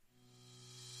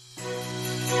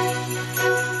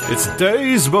It's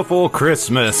days before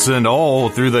Christmas, and all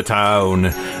through the town,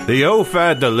 the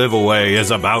OFAD Deliverway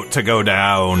is about to go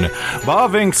down.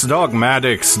 Bavinck's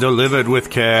Dogmatics delivered with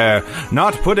care,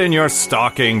 not put in your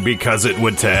stocking because it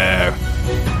would tear.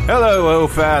 Hello,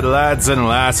 OFAD lads and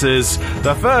lasses.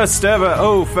 The first ever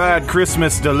OFAD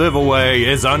Christmas Deliverway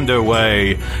is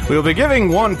underway. We'll be giving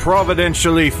one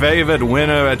providentially favored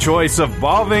winner a choice of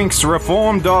Bavinck's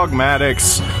Reformed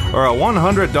Dogmatics or a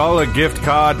 $100 gift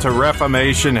card to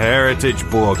Reformation Heritage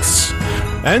Books.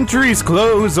 Entries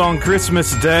close on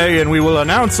Christmas Day, and we will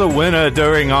announce a winner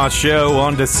during our show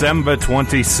on December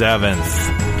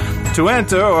 27th. To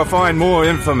enter or find more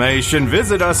information,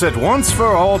 visit us at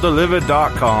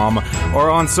onceforalldelivered.com or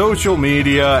on social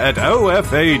media at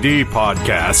OFAD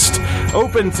Podcast.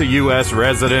 Open to U.S.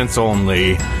 residents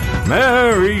only.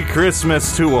 Merry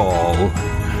Christmas to all.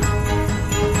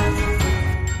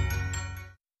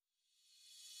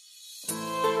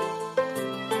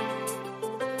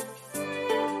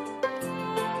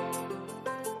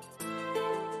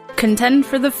 Contend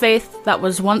for the faith that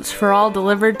was once for all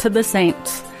delivered to the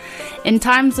saints. In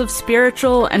times of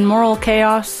spiritual and moral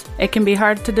chaos, it can be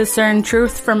hard to discern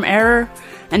truth from error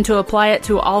and to apply it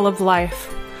to all of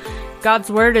life.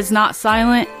 God's word is not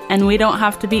silent, and we don't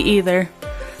have to be either.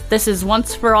 This is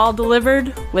Once for All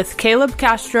Delivered with Caleb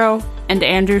Castro and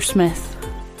Andrew Smith.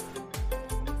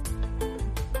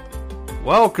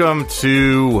 Welcome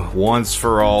to Once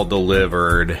for All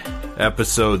Delivered,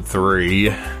 Episode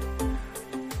 3.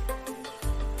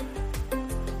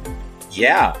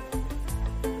 Yeah.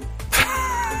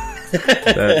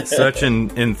 That's such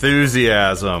an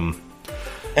enthusiasm.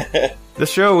 The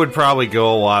show would probably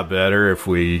go a lot better if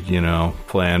we,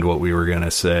 planned what we were going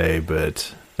to say,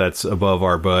 but that's above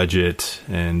our budget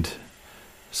and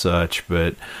such,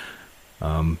 but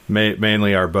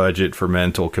mainly our budget for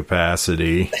mental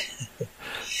capacity.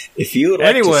 If you would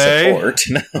like to support,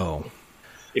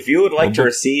 if you would like to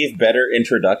receive better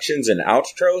introductions and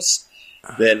outros,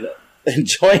 then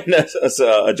join us with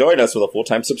a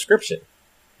full-time subscription.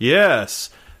 Yes.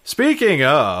 Speaking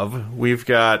of, we've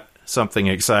got something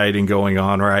exciting going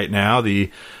on right now. The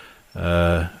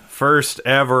first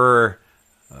ever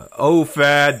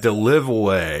OFAD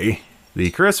Deliverway, the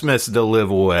Christmas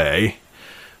Deliverway.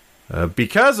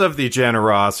 Because of the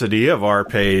generosity of our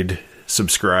paid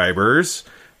subscribers,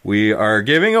 we are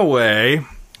giving away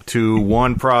to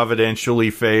one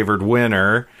providentially favored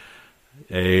winner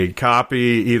a copy,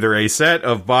 either a set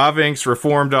of Bavinck's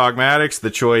Reformed Dogmatics,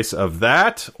 the choice of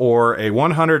that, or a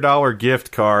 $100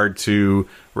 gift card to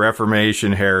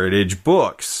Reformation Heritage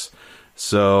Books.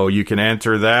 So you can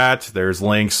enter that. There's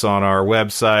links on our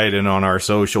website and on our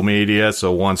social media,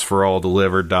 so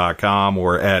onceforalldelivered.com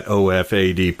or at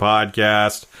OFAD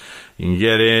Podcast. You can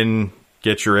get in,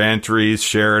 get your entries,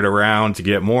 share it around to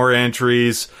get more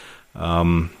entries.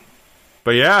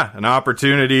 But yeah, an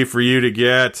opportunity for you to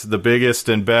get the biggest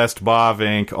and best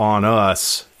Bavinck on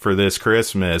us for this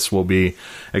Christmas. We'll be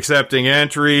accepting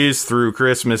entries through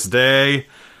Christmas Day,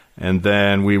 and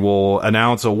then we will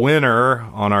announce a winner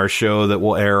on our show that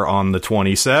will air on the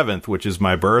 27th, which is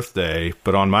my birthday.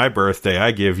 But on my birthday, I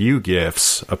give you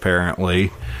gifts,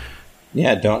 apparently.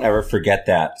 Yeah, don't ever forget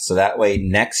that. So that way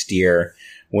next year,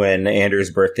 when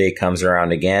Andrew's birthday comes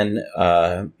around again,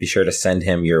 be sure to send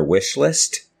him your wish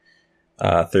list.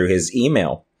 Through his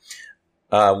email.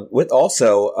 Yes,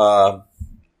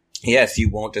 you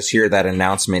won't just hear that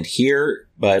announcement here,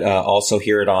 but also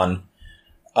hear it on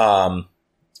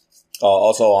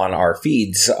also on our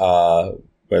feeds,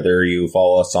 whether you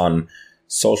follow us on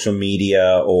social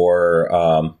media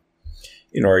or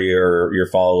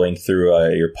you're following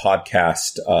through your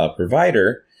podcast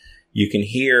provider. You can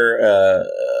hear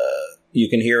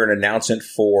an announcement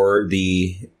for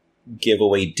the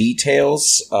giveaway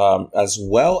details, as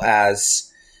well as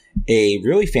a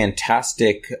really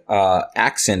fantastic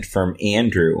accent from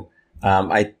Andrew.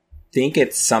 I think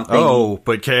it's something... Oh,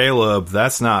 but Caleb,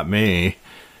 that's not me.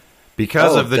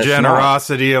 Because of the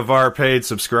generosity of our paid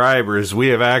subscribers, we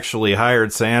have actually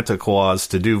hired Santa Claus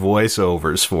to do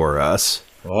voiceovers for us.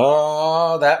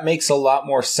 Oh, that makes a lot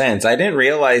more sense. I didn't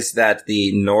realize that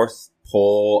the North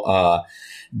Pole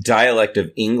dialect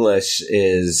of English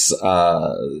is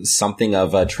something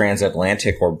of a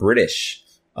transatlantic or British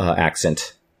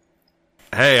accent.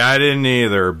 Hey, I didn't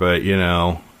either, but,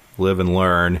 live and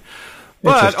learn.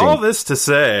 But all this to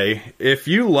say, if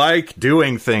you like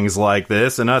doing things like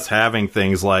this and us having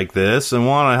things like this and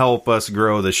want to help us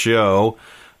grow the show,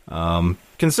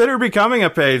 consider becoming a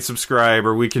paid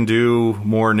subscriber. We can do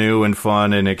more new and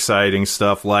fun and exciting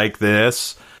stuff like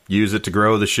this. Use it to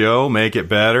grow the show, make it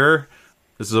better.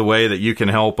 This is a way that you can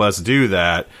help us do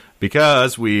that,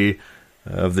 because we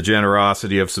of the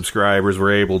generosity of subscribers,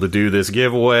 we're able to do this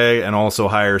giveaway and also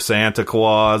hire Santa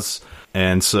Claus.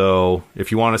 And so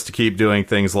if you want us to keep doing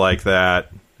things like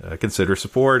that, consider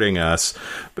supporting us.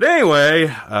 But anyway,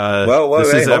 wait,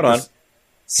 hold on.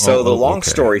 So the long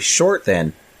story short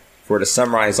then, for to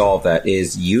summarize all of that,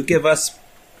 is you give us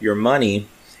your money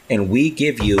and we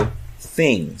give you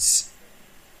things.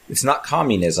 It's not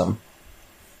communism.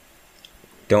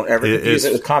 Don't ever confuse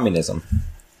it with communism.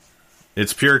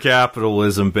 It's pure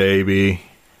capitalism, baby.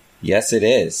 Yes, it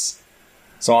is.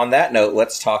 So on that note,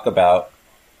 let's talk about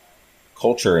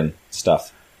culture and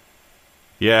stuff.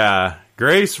 Yeah.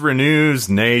 Grace Renews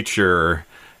Nature.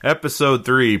 Episode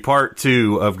 3, Part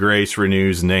 2 of Grace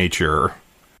Renews Nature.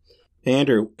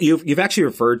 Andrew, you've actually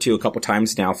referred to a couple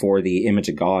times now for the image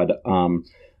of God.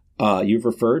 You've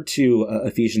referred to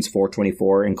Ephesians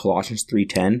 4:24 and Colossians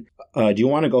 3:10. Do you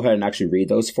want to go ahead and actually read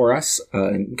those for us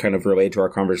and kind of relate to our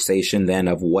conversation then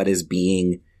of what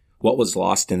was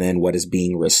lost and then what is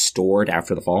being restored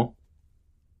after the fall?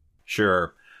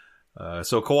 Sure.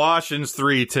 So Colossians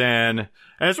 3:10,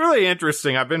 and it's really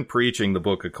interesting. I've been preaching the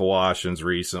book of Colossians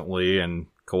recently, and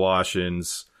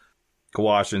Colossians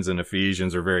and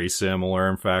Ephesians are very similar.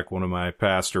 In fact, one of my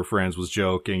pastor friends was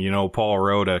joking, Paul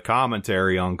wrote a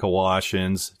commentary on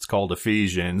Colossians. It's called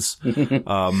Ephesians.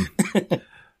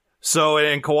 So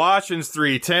in Colossians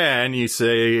 3:10, you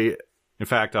say, in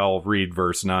fact, I'll read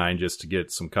verse 9 just to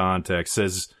get some context. It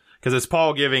says, because it's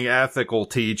Paul giving ethical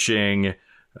teaching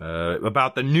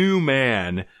about the new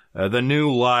man, the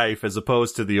new life, as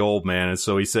opposed to the old man. And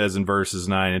so he says in verses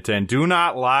 9 and 10, do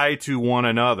not lie to one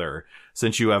another,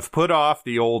 since you have put off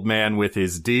the old man with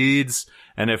his deeds,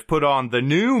 and have put on the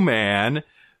new man,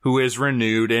 who is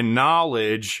renewed in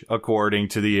knowledge according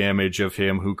to the image of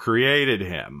him who created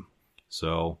him.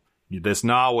 So this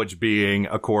knowledge being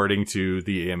according to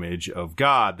the image of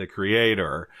God, the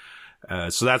creator.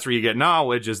 So that's where you get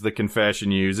knowledge, as the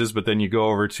confession uses. But then you go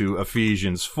over to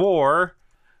Ephesians 4,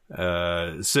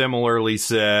 similarly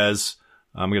says,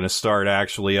 I'm going to start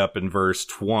actually up in verse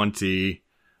 20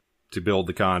 to build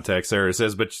the context there. It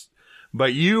says,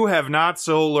 but you have not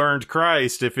so learned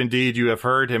Christ, if indeed you have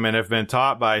heard him and have been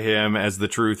taught by him, as the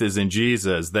truth is in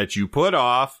Jesus, that you put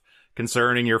off,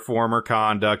 concerning your former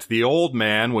conduct, the old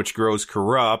man, which grows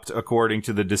corrupt according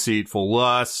to the deceitful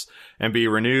lusts, and be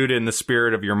renewed in the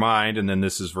spirit of your mind. And then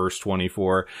this is verse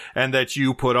 24. And that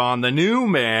you put on the new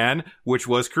man, which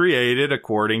was created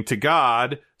according to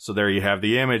God. So there you have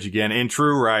the image again, in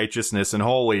true righteousness and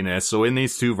holiness. So in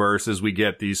these two verses, we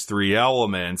get these three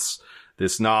elements: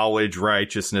 this knowledge,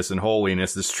 righteousness, and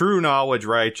holiness. This true knowledge,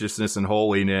 righteousness, and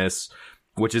holiness,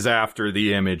 which is after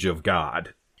the image of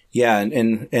God. Yeah,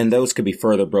 and those could be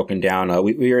further broken down.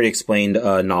 We already explained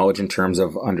knowledge in terms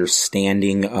of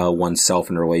understanding oneself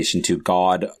in relation to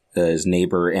God, his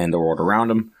neighbor, and the world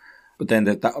around him. But then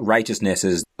the righteousness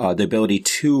is the ability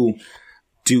to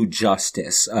do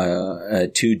justice,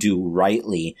 to do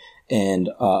rightly, and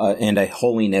a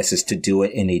holiness is to do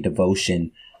it in a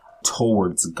devotion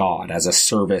towards God, as a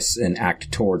service and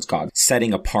act towards God,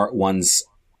 setting apart one's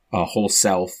whole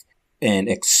self and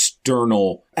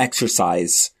external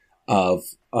exercise of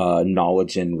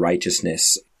knowledge and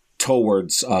righteousness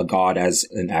towards God as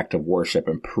an act of worship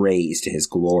and praise to his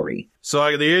glory.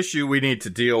 So the issue we need to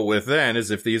deal with then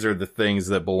is, if these are the things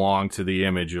that belong to the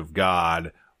image of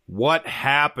God, what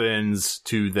happens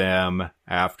to them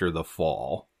after the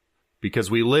fall? Because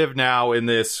we live now in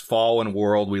this fallen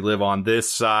world. We live on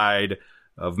this side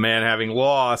of man having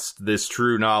lost this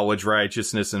true knowledge,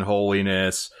 righteousness, and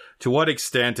holiness. To what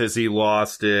extent has he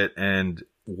lost it, and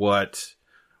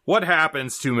what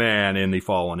happens to man in the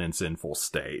fallen and sinful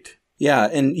state? Yeah,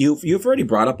 and you've already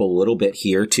brought up a little bit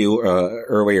here too,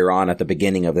 earlier on at the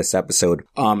beginning of this episode,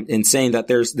 in saying that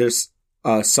there's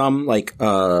some, like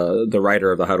the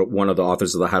writer of one of the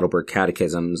authors of the Heidelberg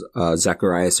Catechisms,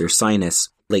 Zacharias Ursinus,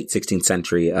 late 16th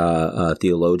century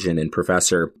theologian and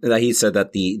professor, that he said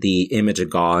that the image of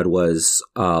God was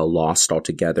lost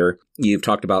altogether. You've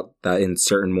talked about that in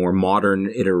certain more modern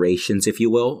iterations, if you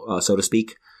will, so to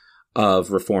speak,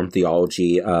 of Reformed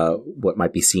theology, what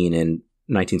might be seen in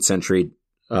 19th century,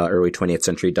 early 20th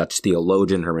century Dutch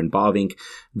theologian Herman Bavinck,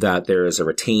 that there is a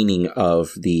retaining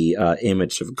of the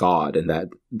image of God, and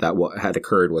that what had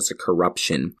occurred was a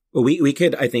corruption. We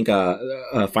could, I think,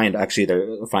 find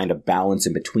a balance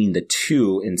in between the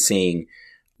two in saying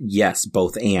yes,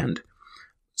 both and.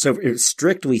 So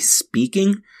strictly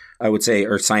speaking, I would say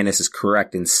Ursinus is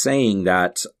correct in saying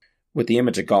that with the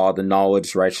image of God, the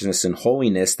knowledge, righteousness, and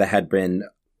holiness that had been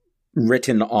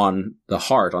written on the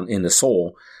heart, in the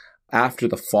soul, after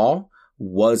the fall,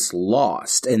 was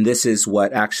lost. And this is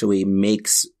what actually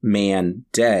makes man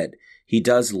dead. he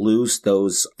does lose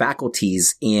those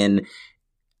faculties in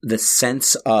the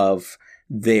sense of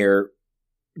their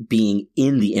being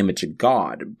in the image of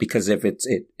God. Because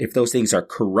if those things are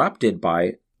corrupted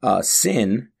by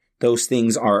sin, those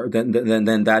things are,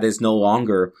 then that is no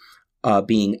longer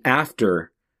being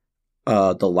after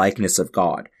the likeness of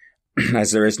God.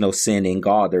 As there is no sin in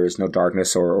God, there is no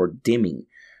darkness or dimming.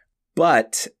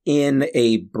 But in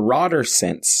a broader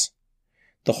sense,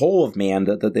 the whole of man,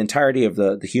 the entirety of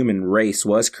the human race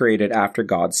was created after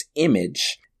God's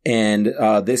image. And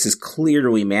this is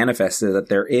clearly manifested that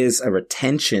there is a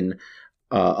retention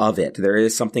of it. There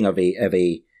is something of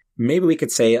a maybe we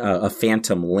could say a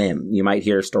phantom limb. You might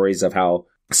hear stories of how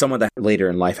someone that later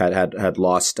in life had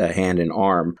lost a hand and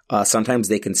arm. Sometimes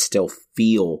they can still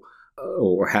feel,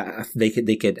 or they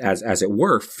could as it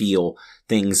were feel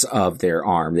things of their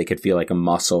arm. They could feel like a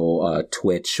muscle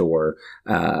twitch, or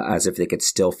as if they could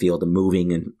still feel the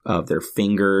moving of their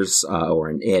fingers, or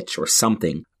an itch or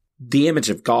something. The image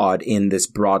of God in this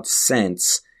broad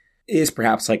sense is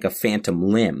perhaps like a phantom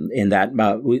limb, in that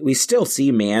we still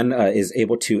see man is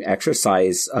able to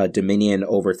exercise dominion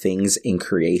over things in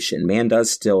creation. Man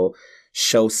does still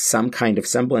show some kind of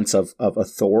semblance of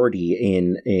authority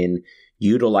in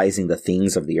utilizing the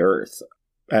things of the earth.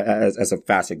 As a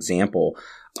fast example,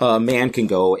 man can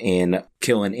go and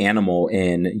kill an animal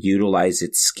and utilize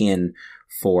its skin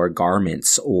for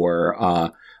garments,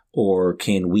 or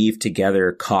can weave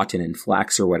together cotton and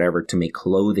flax or whatever to make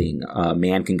clothing.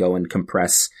 Man can go and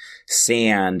compress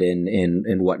sand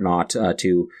and whatnot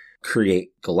to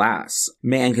create glass.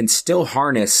 Man can still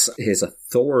harness his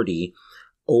authority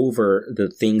over the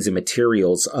things and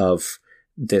materials of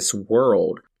this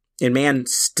world. And man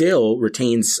still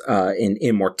retains an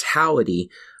immortality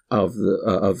of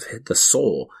the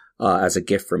soul as a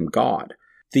gift from God.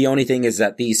 The only thing is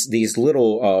that these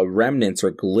little remnants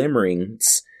or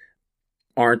glimmerings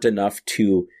aren't enough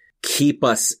to keep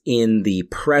us in the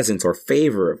presence or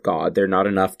favor of God. They're not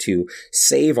enough to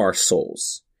save our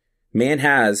souls. Man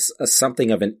has something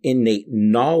of an innate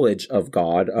knowledge of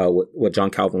God, what John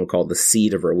Calvin would call the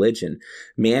seed of religion.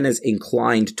 Man is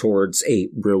inclined towards a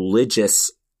religious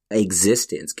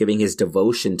existence, giving his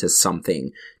devotion to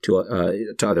something, to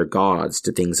other gods,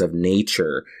 to things of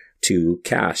nature, to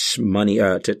cash, money,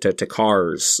 to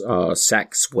cars,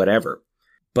 sex, whatever.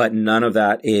 But none of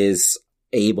that is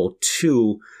able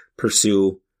to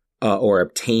pursue or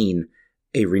obtain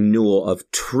a renewal of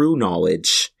true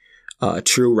knowledge,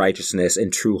 true righteousness,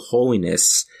 and true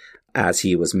holiness as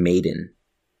he was made in.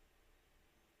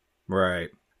 Right.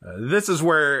 This is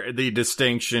where the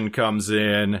distinction comes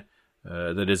in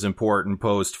that is important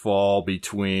post-fall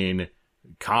between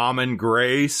common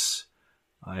grace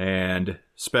and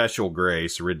special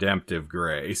grace, redemptive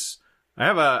grace. I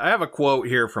have a quote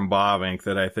here from Bavinck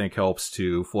that I think helps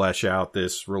to flesh out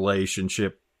this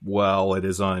relationship well. It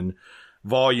is on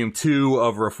Volume 2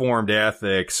 of Reformed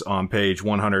Ethics on page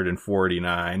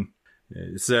 149.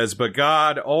 It says, "But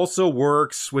God also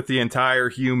works with the entire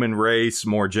human race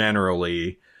more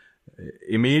generally.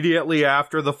 Immediately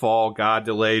after the fall, God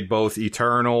delayed both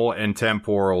eternal and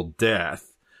temporal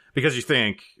death." Because you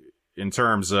think, in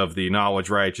terms of the knowledge,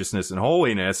 righteousness, and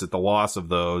holiness, that the loss of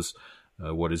those,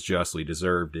 what is justly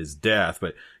deserved, is death.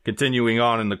 But continuing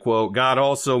on in the quote, "God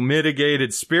also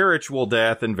mitigated spiritual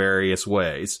death in various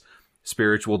ways.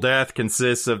 Spiritual death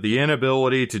consists of the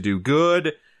inability to do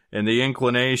good and the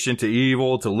inclination to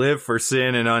evil, to live for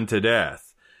sin and unto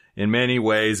death. In many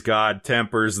ways, God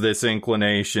tempers this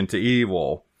inclination to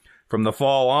evil. From the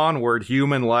fall onward,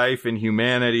 human life and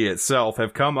humanity itself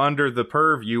have come under the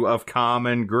purview of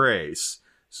common grace."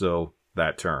 So,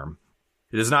 that term.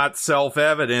 "It is not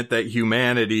self-evident that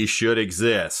humanity should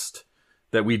exist.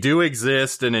 That we do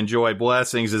exist and enjoy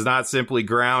blessings is not simply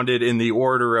grounded in the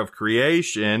order of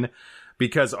creation,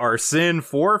 because our sin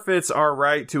forfeits our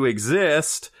right to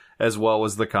exist, as well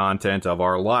as the content of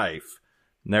our life.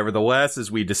 Nevertheless, as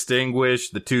we distinguish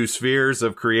the two spheres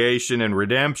of creation and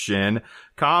redemption,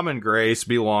 common grace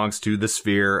belongs to the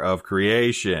sphere of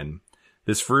creation.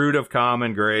 This fruit of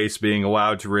common grace, being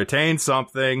allowed to retain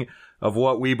something of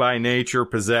what we by nature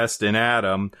possessed in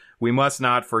Adam, we must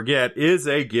not forget, is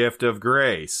a gift of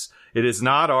grace. It is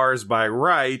not ours by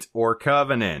right or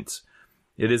covenant.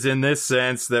 It is in this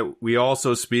sense that we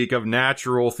also speak of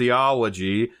natural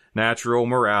theology, natural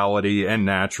morality, and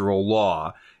natural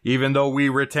law. Even though we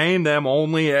retain them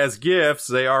only as gifts,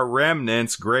 they are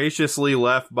remnants graciously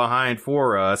left behind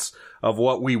for us of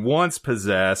what we once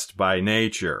possessed by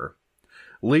nature.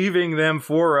 Leaving them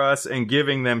for us and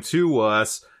giving them to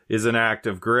us is an act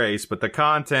of grace, but the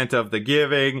content of the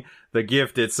giving, the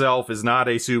gift itself, is not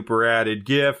a superadded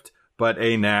gift, but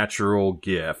a natural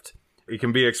gift. It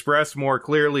can be expressed more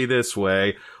clearly this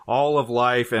way. All of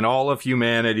life and all of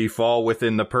humanity fall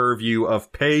within the purview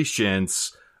of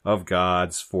patience of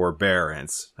God's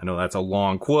forbearance. I know that's a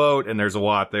long quote and there's a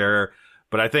lot there,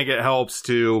 but I think it helps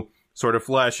to sort of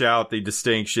flesh out the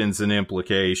distinctions and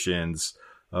implications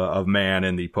of man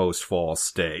in the post-fall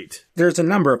state. There's a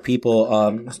number of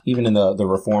people, even in the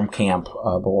Reform camp,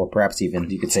 or perhaps even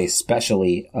you could say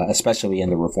especially in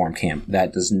the Reform camp,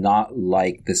 that does not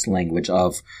like this language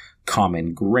of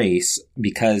common grace,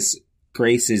 because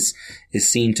grace is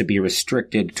seen to be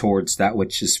restricted towards that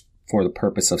which is for the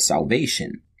purpose of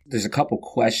salvation. There's a couple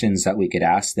questions that we could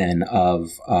ask then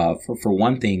of, for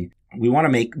one thing, we want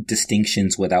to make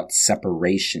distinctions without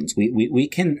separations. We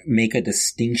can make a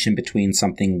distinction between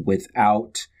something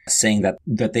without saying that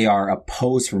they are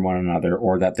opposed from one another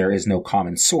or that there is no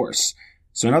common source.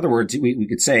 So in other words, we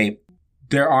could say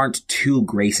there aren't two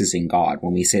graces in God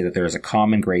when we say that there is a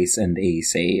common grace and a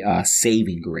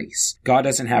saving grace. God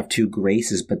doesn't have two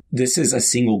graces, but this is a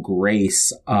single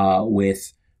grace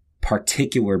with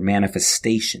particular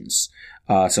manifestations.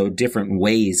 So different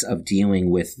ways of dealing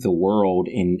with the world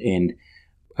in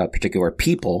particular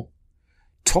people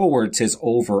towards his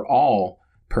overall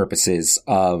purposes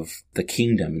of the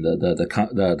kingdom,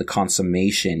 the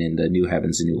consummation in the new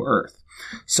heavens and new earth.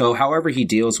 So however he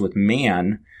deals with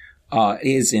man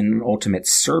is in ultimate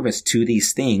service to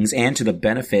these things and to the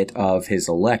benefit of his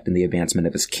elect and the advancement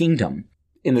of his kingdom.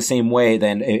 In the same way,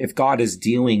 then, if God is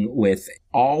dealing with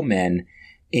all men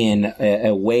in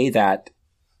a way that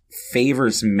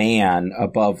favors man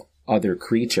above other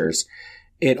creatures,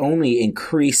 it only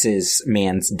increases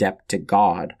man's debt to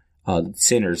God,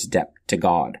 sinners' debt to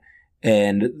God.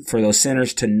 And for those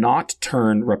sinners to not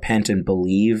turn, repent, and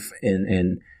believe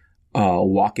and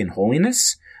walk in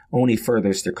holiness only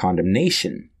furthers their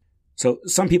condemnation. So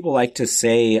some people like to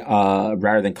say,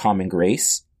 rather than common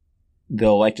grace,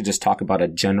 they'll like to just talk about a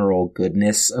general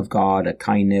goodness of God, a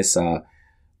kindness, a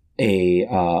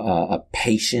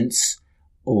patience,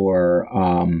 or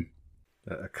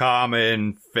a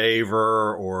common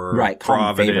favor or right,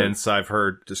 providence. I've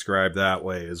heard described that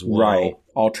way as well. Right,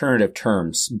 alternative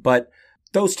terms. But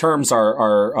those terms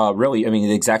are really, I mean,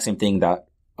 the exact same thing that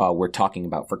we're talking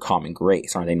about for common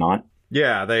grace, are they not?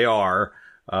 Yeah, they are.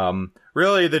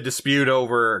 Really, the dispute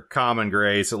over common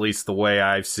grace, at least the way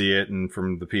I see it and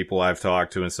from the people I've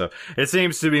talked to and stuff, it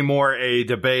seems to be more a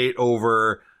debate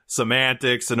over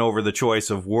semantics and over the choice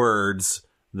of words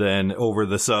than over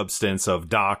the substance of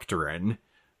doctrine.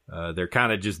 They're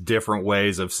kind of just different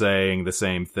ways of saying the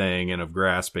same thing and of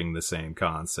grasping the same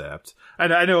concept.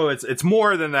 And I know it's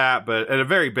more than that, but at a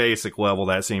very basic level,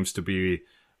 that seems to be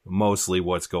mostly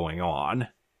what's going on.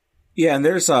 Yeah, and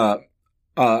there's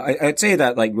I'd say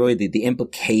that like really the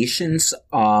implications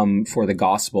for the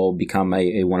gospel become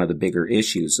a one of the bigger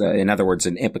issues. In other words,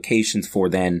 an implications for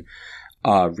then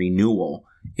renewal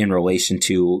in relation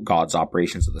to God's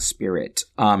operations of the Spirit.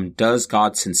 Does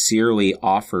God sincerely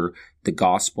offer the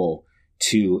gospel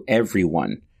to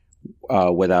everyone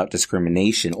without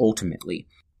discrimination ultimately?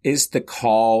 Is the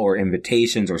call or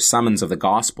invitations or summons of the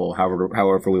gospel,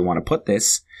 however we want to put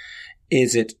this,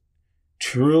 is it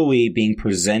truly being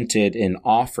presented and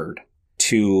offered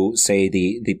to, say,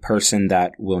 the person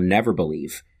that will never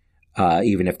believe,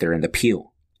 even if they're in the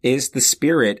pew? Is the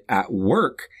Spirit at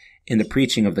work in the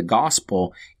preaching of the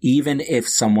gospel, even if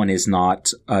someone is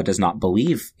not does not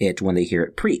believe it when they hear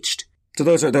it preached? So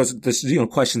those are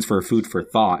questions for food for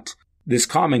thought. This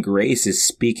common grace is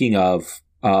speaking of,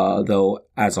 though,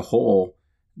 as a whole,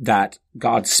 that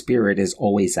God's Spirit is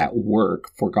always at work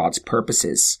for God's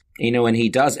purposes. And he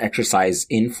does exercise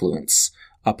influence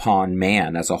upon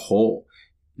man as a whole.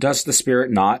 Does the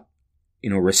Spirit not,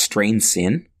 restrain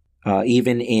sin,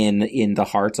 even in the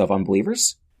hearts of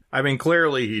unbelievers? I mean,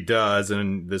 clearly he does,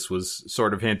 and this was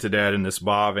sort of hinted at in this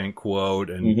Bavinck quote,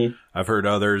 and I've heard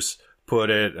others put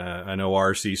it. I know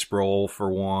R.C. Sproul, for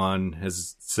one,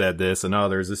 has said this, and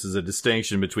others. This is a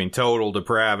distinction between total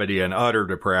depravity and utter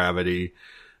depravity.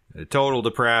 Total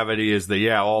depravity is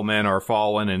all men are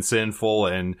fallen and sinful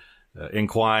and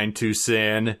inclined to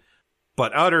sin.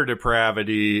 But utter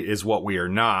depravity is what we are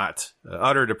not.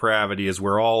 Utter depravity is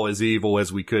we're all as evil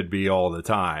as we could be all the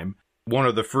time. One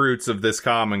of the fruits of this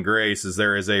common grace is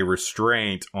there is a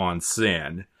restraint on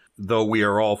sin. Though we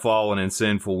are all fallen and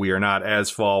sinful, we are not as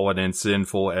fallen and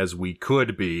sinful as we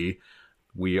could be.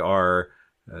 We are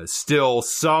still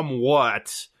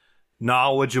somewhat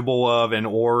knowledgeable of and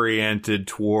oriented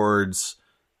towards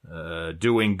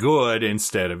doing good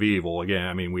instead of evil. Again,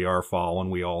 I mean, we are fallen,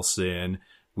 we all sin.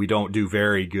 We don't do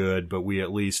very good, but we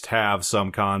at least have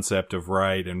some concept of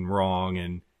right and wrong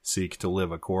and seek to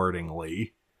live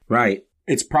accordingly. Right.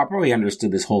 it's properly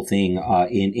understood, this whole thing,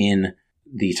 in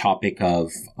the topic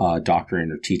of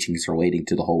doctrine or teachings relating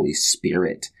to the Holy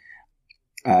Spirit,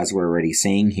 as we're already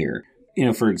saying here. You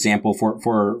know, for example,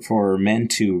 for men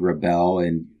to rebel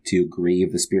and to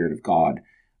grieve the Spirit of God,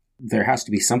 there has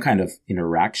to be some kind of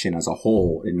interaction as a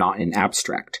whole, and not in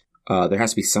abstract. There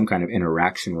has to be some kind of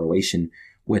interaction, relation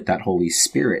with that Holy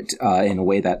Spirit, in a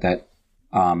way that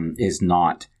is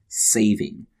not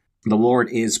saving. The Lord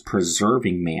is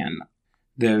preserving man.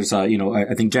 There's, I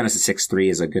think Genesis 6:3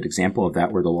 is a good example of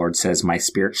that, where the Lord says, "My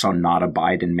spirit shall not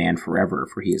abide in man forever,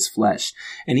 for he is flesh."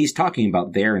 And he's talking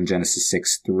about there in Genesis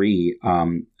 6:3,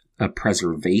 a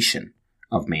preservation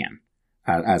of man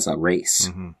as a race.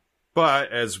 Mm-hmm.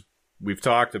 But as we've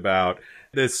talked about,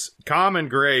 this common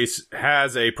grace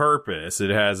has a purpose.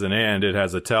 It has an end. It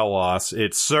has a telos.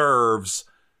 It serves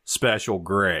special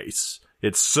grace.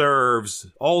 It serves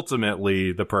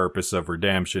ultimately the purpose of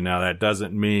redemption. Now, that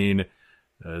doesn't mean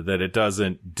that it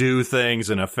doesn't do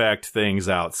things and affect things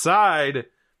outside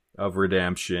of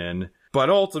redemption.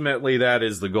 But ultimately, that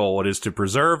is the goal. It is to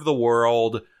preserve the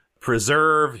world,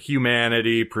 preserve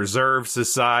humanity, preserve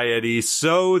society,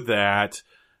 so that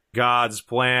God's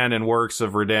plan and works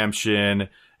of redemption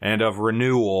and of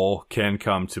renewal can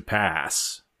come to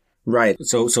pass. Right.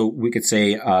 So we could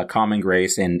say common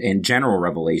grace and general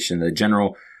revelation, the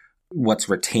general what's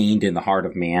retained in the heart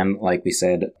of man, like we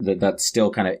said, that's still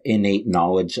kind of innate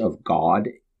knowledge of God,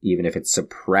 even if it's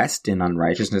suppressed in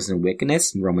unrighteousness and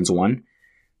wickedness in Romans 1,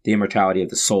 the immortality of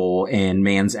the soul and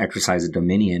man's exercise of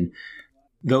dominion.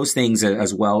 Those things,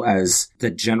 as well as the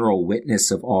general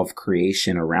witness of all of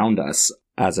creation around us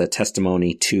as a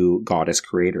testimony to God as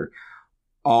creator.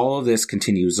 All of this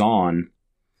continues on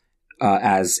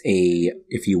as a,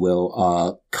 if you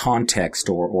will, context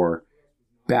or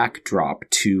backdrop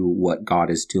to what God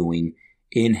is doing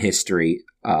in history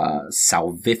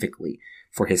salvifically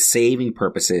for his saving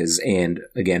purposes, and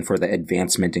again for the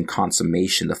advancement and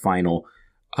consummation, the final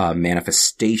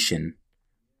manifestation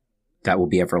that will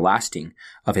be everlasting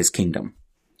of his kingdom.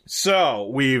 So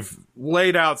we've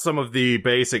laid out some of the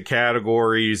basic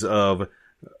categories of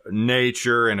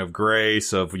nature and of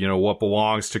grace, of, what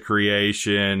belongs to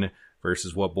creation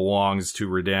versus what belongs to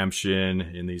redemption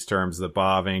in these terms that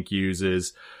Bavinck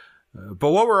uses. But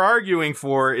what we're arguing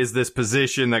for is this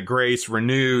position that grace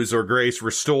renews or grace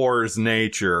restores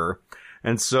nature.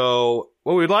 And so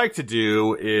what we'd like to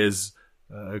do is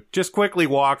just quickly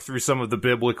walk through some of the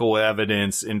biblical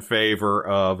evidence in favor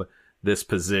of this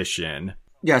position.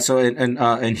 Yeah, so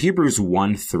in Hebrews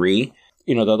 1:3,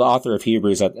 the author of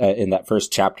Hebrews in that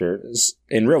first chapter,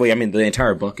 and really, the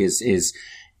entire book is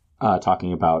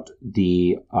talking about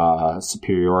the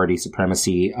superiority,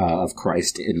 supremacy of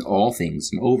Christ in all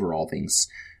things and over all things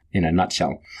in a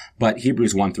nutshell. But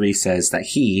Hebrews 1:3 says that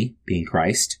he, being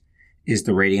Christ, is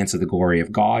the radiance of the glory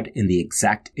of God in the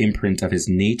exact imprint of his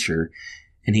nature,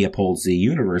 and he upholds the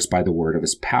universe by the word of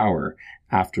his power.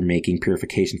 After making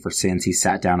purification for sins, he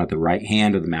sat down at the right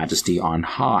hand of the Majesty on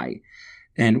high.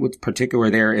 And what's particular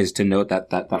there is to note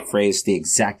that phrase, the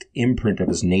exact imprint of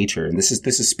his nature. And this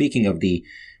is speaking of the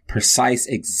precise,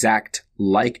 exact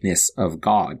likeness of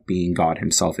God, being God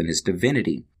himself in his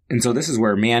divinity. And so this is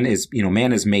where man is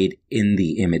made in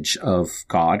the image of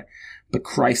God, but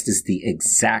Christ is the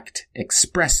exact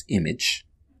express image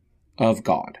of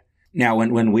God. Now,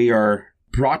 when we are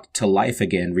brought to life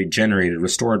again, regenerated,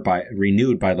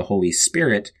 renewed by the Holy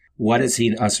Spirit, what is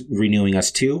he renewing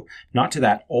us to? Not to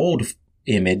that old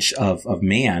image of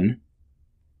man,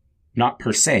 not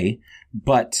per se,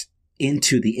 but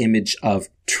into the image of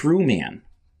true man,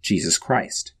 Jesus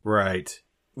Christ. Right.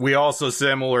 We also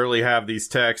similarly have these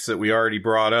texts that we already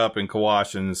brought up in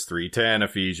Colossians 3:10,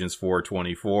 Ephesians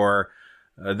 4:24,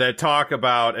 that talk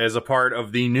about, as a part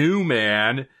of the new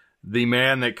man, the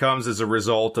man that comes as a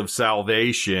result of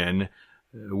salvation.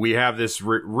 We have this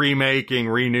remaking,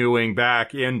 renewing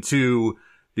back into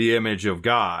the image of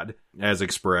God, as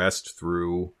expressed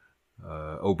through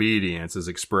obedience, as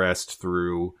expressed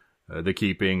through the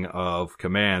keeping of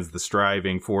commands, the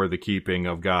striving for the keeping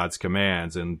of God's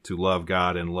commands, and to love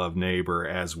God and love neighbor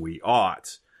as we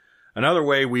ought. Another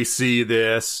way we see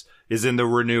this is in the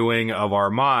renewing of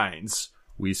our minds.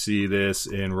 We see this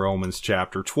in Romans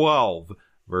chapter 12,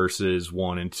 verses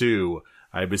 1 and 2.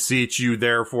 I beseech you,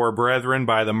 therefore, brethren,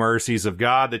 by the mercies of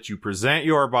God, that you present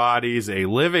your bodies a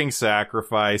living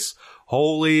sacrifice,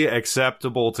 holy,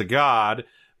 acceptable to God,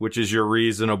 which is your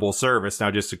reasonable service.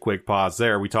 Now, just a quick pause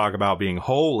there. We talk about being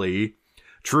holy.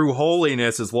 True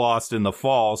holiness is lost in the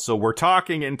fall, so we're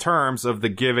talking in terms of the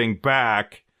giving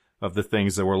back of the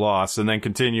things that were lost. And then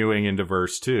continuing into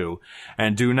verse 2,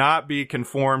 and do not be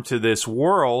conformed to this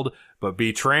world, but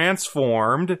be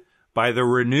transformed by the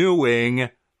renewing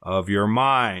of your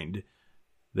mind,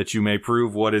 that you may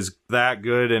prove what is that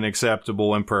good and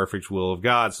acceptable and perfect will of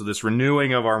God. So this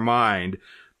renewing of our mind,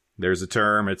 there's a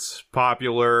term, it's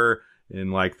popular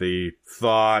in like the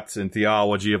thought and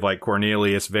theology of like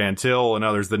Cornelius Van Til and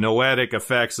others, the noetic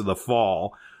effects of the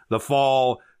fall. The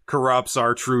fall corrupts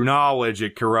our true knowledge,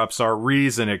 it corrupts our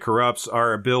reason, it corrupts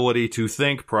our ability to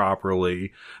think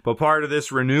properly. But part of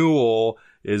this renewal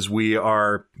is we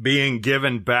are being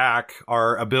given back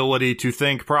our ability to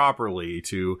think properly,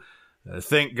 to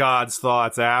think God's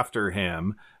thoughts after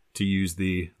him, to use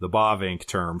the Bavinck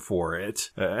term for it.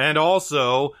 And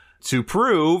also to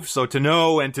prove, so to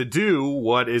know and to do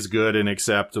what is good and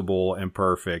acceptable and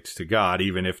perfect to God,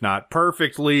 even if not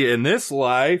perfectly in this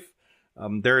life.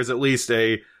 There is at least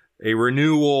a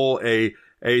renewal, in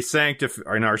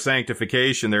our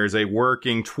sanctification, there is a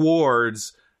working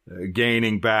towards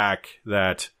gaining back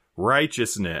that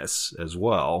righteousness as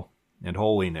well. And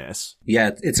holiness. Yeah,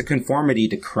 it's a conformity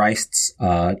to Christ's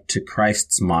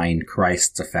mind,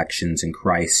 Christ's affections, and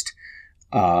Christ's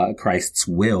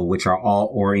will, which are all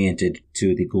oriented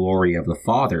to the glory of the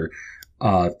Father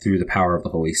through the power of the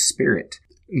Holy Spirit.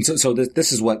 And so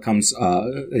this is what comes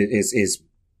is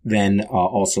then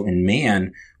also in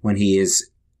man when he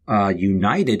is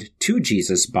united to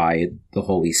Jesus by the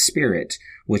Holy Spirit,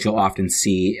 which you'll often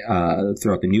see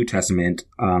throughout the New Testament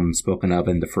spoken of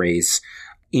in the phrase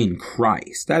in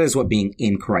Christ. That is what being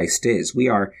in Christ is. We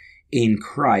are in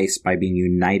Christ by being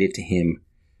united to him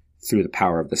through the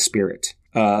power of the Spirit.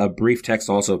 A brief text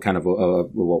also kind of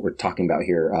what we're talking about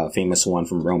here, a famous one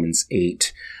from Romans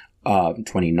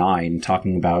 8:29,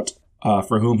 talking about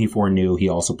for whom he foreknew, he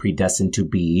also predestined to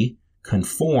be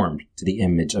conformed to the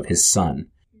image of his Son.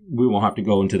 We won't have to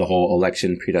go into the whole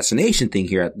election predestination thing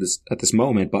here at this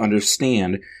moment, but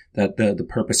understand that the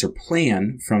purpose or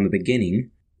plan from the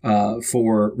beginning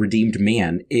for redeemed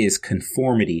man is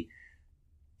conformity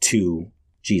to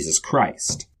Jesus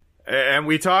Christ. And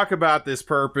we talk about this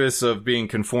purpose of being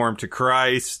conformed to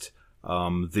Christ,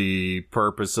 the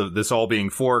purpose of this all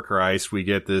being for Christ. We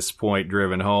get this point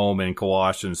driven home in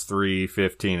Colossians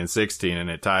 3:15 and 16, and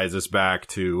it ties us back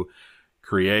to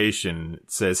creation.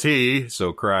 It says he,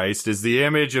 so Christ, is the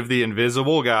image of the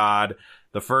invisible God,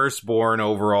 the firstborn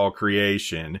over all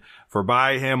creation. For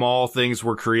by him all things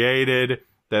were created,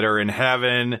 that are in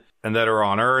heaven and that are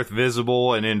on earth,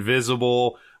 visible and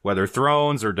invisible, whether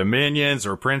thrones or dominions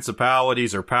or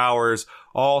principalities or powers,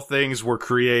 all things were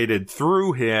created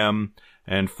through him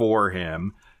and for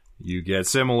him. You get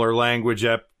similar language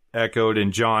echoed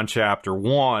in John chapter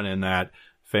 1 in that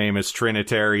famous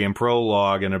Trinitarian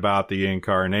prologue and about the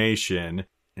incarnation.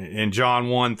 In John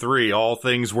 1:3, all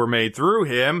things were made through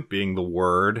him, being the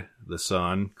Word, the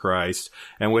Son, Christ,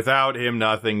 and without him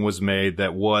nothing was made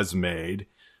that was made.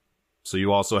 So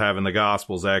you also have in the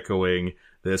Gospels echoing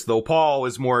this, though Paul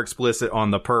is more explicit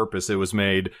on the purpose. It was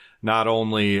made not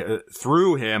only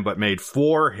through him, but made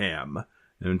for him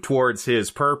and towards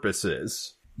his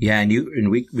purposes. Yeah,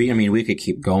 we could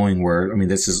keep going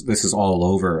this is all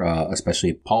over,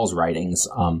 especially Paul's writings,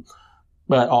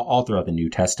 but all throughout the New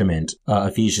Testament.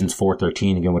 Ephesians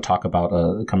 4:13, again, we'll talk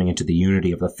about coming into the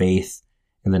unity of the faith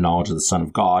and the knowledge of the Son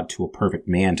of God, to a perfect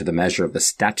man, to the measure of the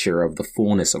stature of the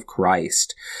fullness of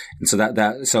Christ. And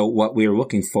so so what we're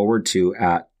looking forward to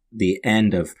at the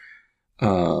end of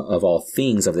all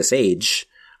things of this age,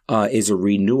 is a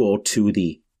renewal to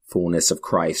the fullness of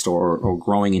Christ, or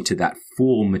growing into that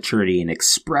full maturity and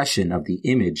expression of the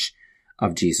image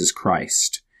of Jesus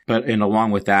Christ. And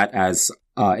along with that, as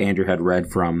Andrew had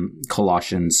read from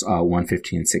Colossians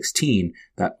 1:15 and 16,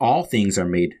 that all things are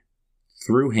made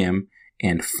through him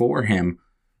and for him,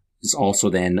 is also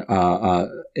then a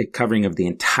covering of the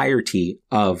entirety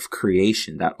of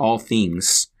creation, that all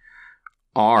things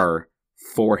are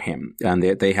for him, and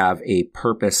they have a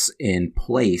purpose in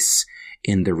place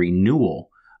in the renewal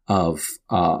of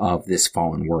this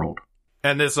fallen world.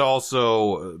 And this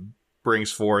also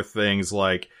brings forth things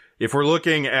like, if we're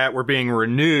looking at we're being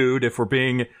renewed, if we're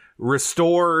being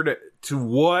restored to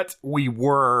what we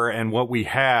were and what we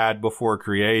had before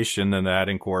creation, then that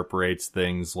incorporates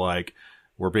things like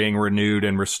we're being renewed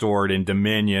and restored in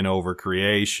dominion over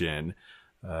creation,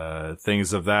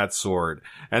 things of that sort.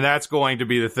 And that's going to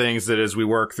be the things that as we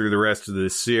work through the rest of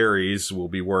this series, we'll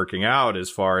be working out as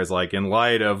far as like in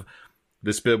light of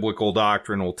this biblical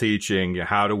doctrinal teaching,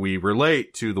 how do we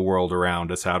relate to the world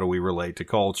around us? How do we relate to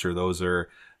culture? Those are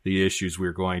the issues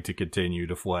we're going to continue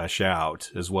to flesh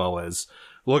out, as well as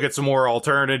look at some more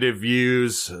alternative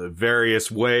views,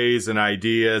 various ways and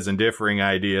ideas and differing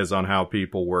ideas on how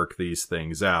people work these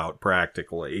things out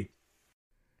practically.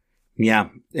 Yeah,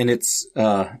 and it's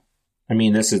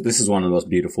this is one of the most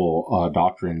beautiful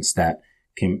doctrines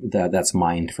that's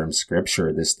mined from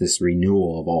Scripture. This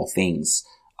renewal of all things.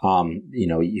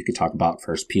 You could talk about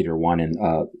 1 Peter 1 and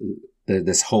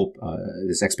this hope,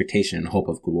 this expectation and hope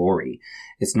of glory.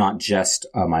 It's not just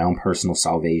my own personal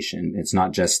salvation. It's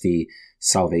not just the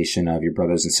salvation of your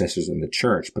brothers and sisters in the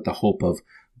church, but the hope of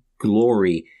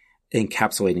glory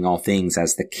encapsulating all things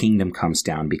as the kingdom comes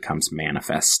down, becomes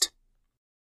manifest.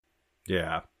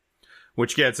 Yeah.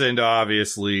 Which gets into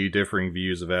obviously differing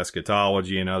views of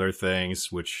eschatology and other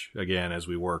things, which again, as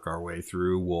we work our way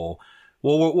through, we'll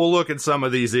look at some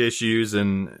of these issues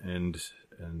and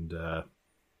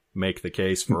make the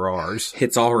case for ours.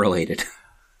 It's all related.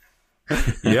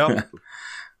 Yep.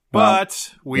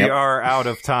 But we are out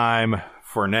of time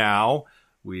for now.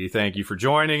 We thank you for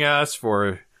joining us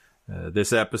for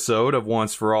this episode of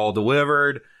Once for All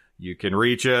Delivered. You can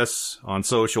reach us on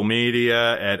social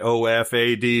media at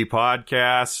OFAD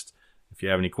Podcast. If you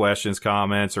have any questions,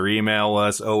 comments, or email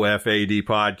us,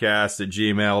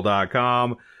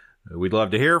 ofadpodcast@gmail.com. We'd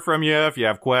love to hear from you. If you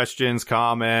have questions,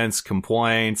 comments,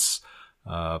 complaints,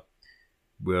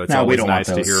 it's always nice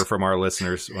to hear from our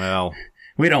listeners. Well,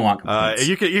 we don't want complaints.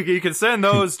 You can send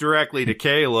those directly to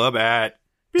Caleb at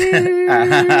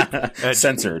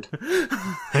censored.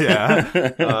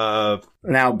 Yeah.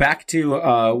 Now back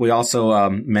to we also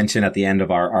mentioned at the end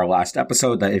of our last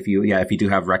episode that if you do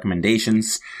have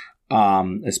recommendations,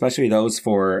 especially those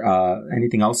for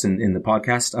anything else in the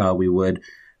podcast, we would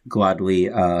gladly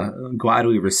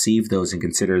receive those and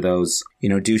consider those.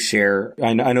 Do share.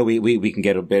 I know we can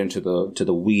get a bit into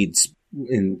the weeds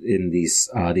in these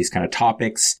kind of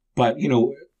topics, but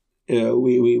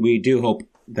we do hope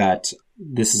that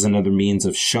this is another means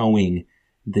of showing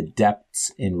the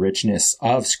depths and richness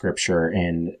of Scripture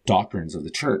and doctrines of the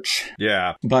church.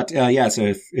 Yeah. But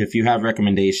so if you have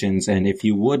recommendations, and if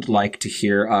you would like to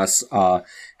hear us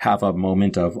have a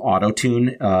moment of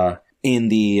auto-tune in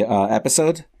the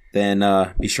episode, then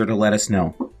be sure to let us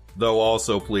know. Though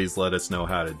also please let us know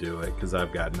how to do it, because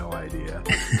I've got no idea.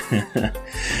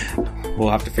 We'll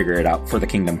have to figure it out for the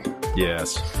kingdom.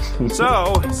 Yes.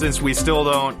 So, since we still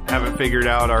haven't figured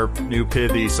out our new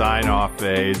pithy sign-off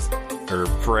phase, or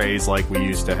phrase like we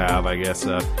used to have, I guess,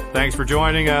 thanks for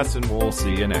joining us, and we'll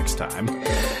see you next time.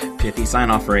 Pithy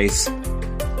sign-off phrase.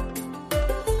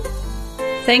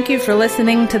 Thank you for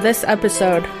listening to this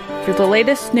episode. For the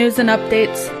latest news and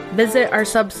updates, visit our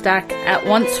Substack at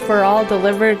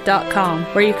onceforalldelivered.com,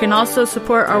 where you can also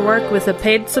support our work with a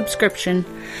paid subscription.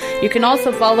 You can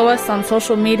also follow us on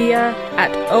social media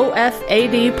at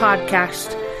OFAD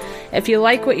Podcast. If you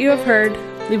like what you have heard,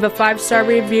 leave a 5-star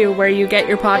review where you get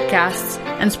your podcasts,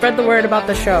 and spread the word about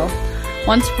the show.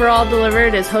 Once for All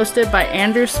Delivered is hosted by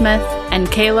Andrew Smith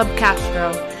and Caleb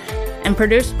Castro, and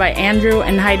produced by Andrew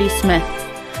and Heidi Smith.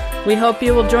 We hope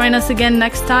you will join us again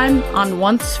next time on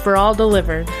Once for All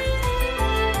Delivered.